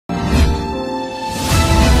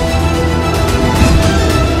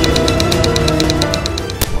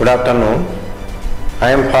Good afternoon. I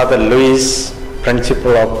am Father Louis,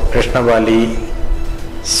 Principal of Krishana Valley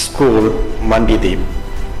School, Mandideep.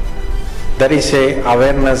 There is a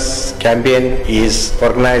awareness campaign is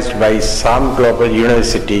organized by Sam Global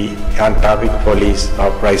University and Traffic Police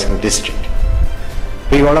of Raisen district.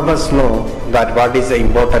 We all of us know that what is the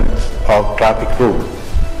importance of traffic rule,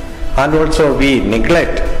 and also we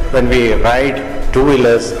neglect when we ride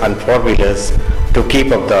two-wheelers and four-wheelers to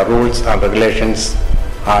keep up the rules and regulations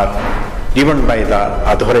are given by the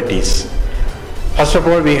authorities. First of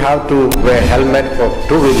all, we have to wear helmet for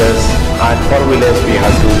two-wheelers, and four-wheelers we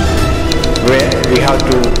have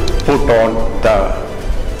to put on the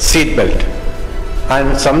seat belt.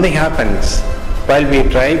 And something happens while we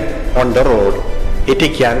drive on the road, it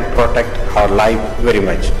can protect our life very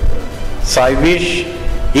much. So I wish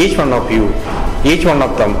each one of you, each one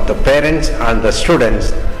of them, the parents and the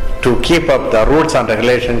students, to keep up the rules and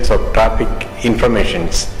regulations of traffic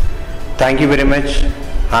informations. Thank you very much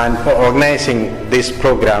and for organizing this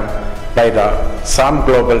program by the Sam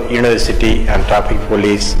Global University and Traffic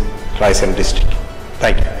Police Raisen district.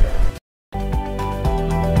 Thank you.